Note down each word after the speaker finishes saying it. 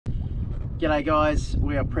G'day guys,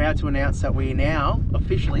 we are proud to announce that we now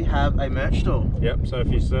officially have a merch store. Yep, so if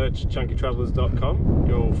you search chunkytravellers.com,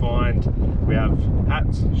 you'll find we have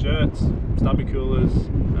hats, shirts, stubby coolers,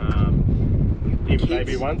 even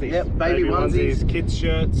baby onesies. Yep, baby onesies, kids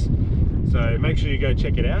shirts. So make sure you go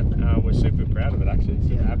check it out. We're super proud of it actually,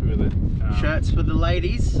 super happy with it. Shirts for the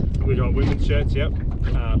ladies. We got women's shirts, yep.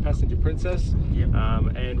 Passenger Princess. Yep.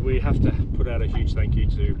 And we have to put out a huge thank you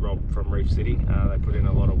to Rob from Reef City. They put in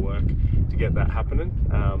a lot of work to get that happening.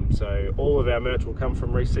 So all of our merch will come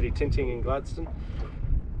from Reef City Tinting in Gladstone.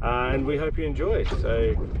 And we hope you enjoy.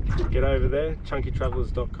 So get over there,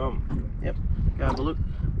 chunkytravellers.com. Yep, go have a look.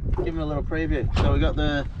 Give them a little preview. So we got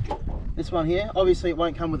this one here. Obviously it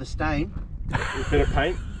won't come with a stain. A bit of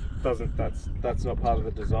paint. That's not part of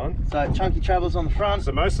the design. So Chunky Travellers on the front.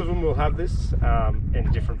 So most of them will have this in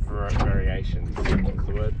different variations. Is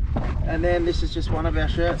the word. And then this is just one of our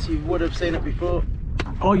shirts. You would have seen it before.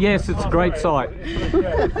 Oh yes, it's a great site.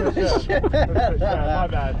 My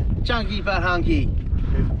bad. Chunky but hunky.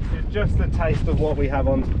 It's just a taste of what we have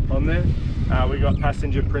on there. We got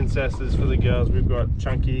Passenger Princesses for the girls. We've got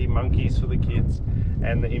Chunky Monkeys for the kids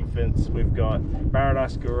and the infants. We've got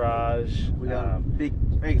Paradise Garage. We got a big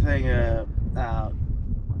thing,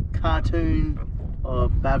 cartoon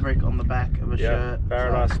of Maverick on the back of a shirt.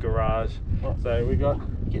 Paradise Garage. So we got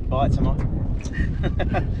get bites, am I?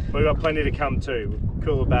 we've got plenty to come too.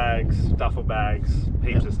 Cooler bags, duffel bags,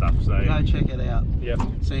 heaps of stuff. So go check it out. Yep.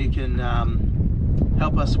 So you can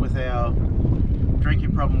help us with our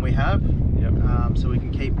drinking problem we have. Yep. So we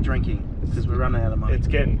can keep drinking because we're running out of money. It's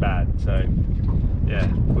getting bad. So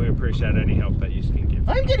yeah, we appreciate any help that you can give.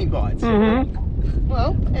 I'm getting bites.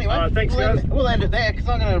 Well, anyway, Thanks, guys. We'll end it there because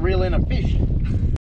I'm going to reel in a fish.